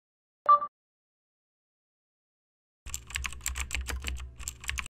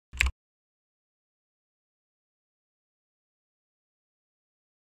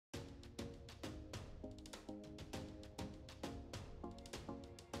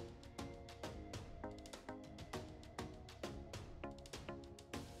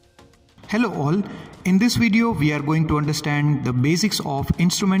Hello all, in this video we are going to understand the basics of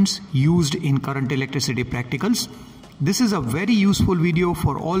instruments used in current electricity practicals. This is a very useful video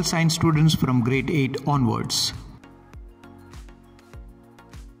for all science students from grade 8 onwards.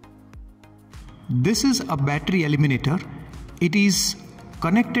 This is a battery eliminator. It is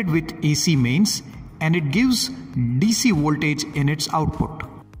connected with AC mains and it gives DC voltage in its output.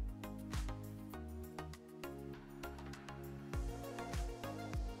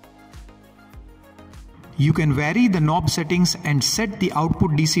 You can vary the knob settings and set the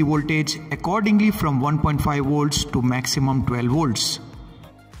output DC voltage accordingly from 1.5 volts to maximum 12 volts.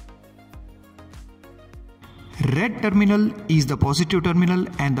 Red terminal is the positive terminal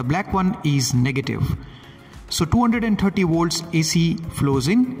and the black one is negative. So 230 volts AC flows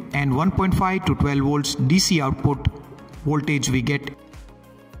in and 1.5 to 12 volts DC output voltage we get.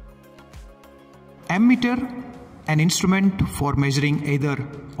 Ammeter, an instrument for measuring either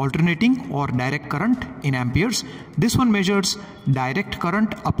alternating or direct current in amperes. This one measures direct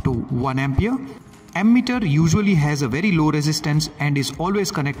current up to 1 ampere. Ammeter usually has a very low resistance and is always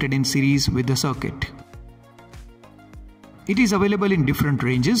connected in series with the circuit. It is available in different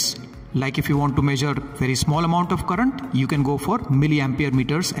ranges. Like if you want to measure very small amount of current, you can go for milliampere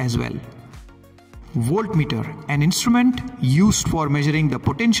meters as well. Voltmeter, an instrument used for measuring the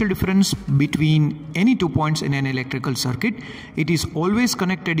potential difference between any 2 points in an electrical circuit. It is always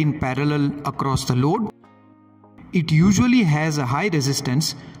connected in parallel across the load. It usually has a high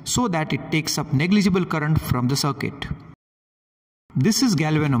resistance so that it takes up negligible current from the circuit. This is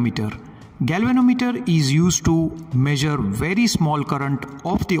galvanometer. Galvanometer is used to measure very small current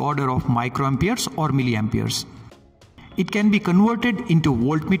of the order of microamperes or milliamperes. It can be converted into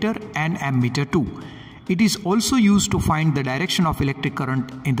voltmeter and ammeter too. It is also used to find the direction of electric current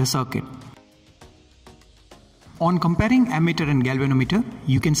in the circuit. On comparing ammeter and galvanometer,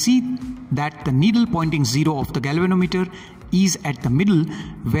 you can see that the needle pointing 0 of the galvanometer is at the middle,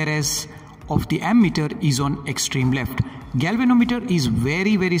 whereas of the ammeter is on extreme left. Galvanometer is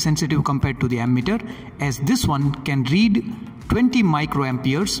very sensitive compared to the ammeter, as this one can read 20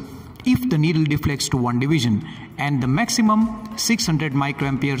 microamperes if the needle deflects to one division, and the maximum 600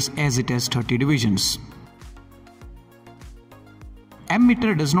 microamperes as it has 30 divisions.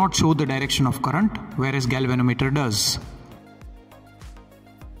 Ammeter does not show the direction of current, whereas galvanometer does.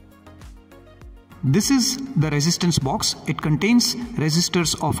 This is the resistance box. It contains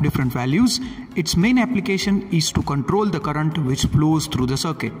resistors of different values. Its main application is to control the current which flows through the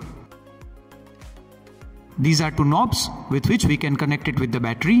circuit. These are two knobs with which we can connect it with the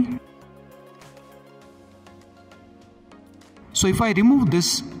battery. So if I remove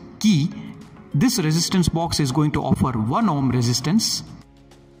this key, this resistance box is going to offer 1 ohm resistance.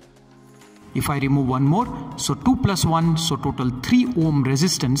 If I remove one more, so 2 plus 1, so total 3 ohm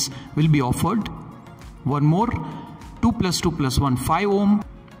resistance will be offered. One more, 2 plus 2 plus 1, 5 ohm.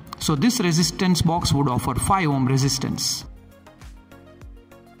 So this resistance box would offer 5 ohm resistance.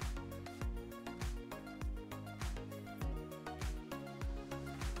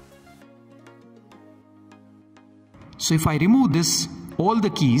 So if I remove this, all the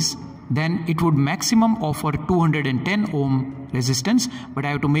keys, then it would maximum offer 210 ohm resistance, but I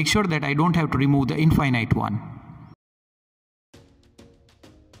have to make sure that I don't have to remove the infinite one.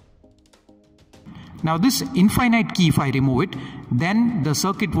 Now this infinite key, if I remove it, then the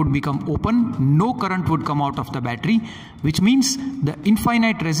circuit would become open, no current would come out of the battery, which means the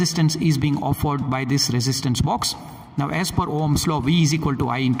infinite resistance is being offered by this resistance box. Now as per Ohm's law, V is equal to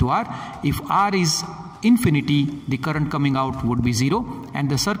I into R. If R is infinity, the current coming out would be 0 and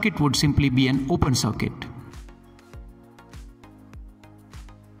the circuit would simply be an open circuit.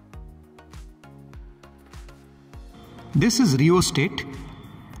 This is rheostat.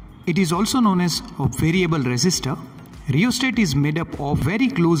 It is also known as a variable resistor. Rheostat is made up of very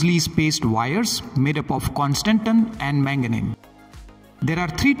closely spaced wires made up of constantan and manganese. There are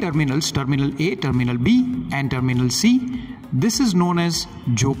 3 terminals, terminal A, terminal B and terminal C. This is known as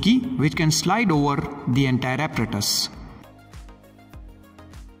jockey, which can slide over the entire apparatus.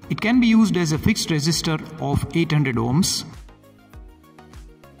 It can be used as a fixed resistor of 800 ohms.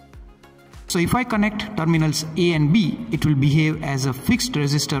 So if I connect terminals A and B, it will behave as a fixed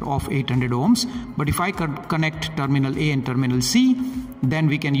resistor of 800 ohms. But if I connect terminal A and terminal C, then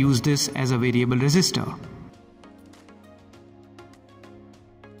we can use this as a variable resistor.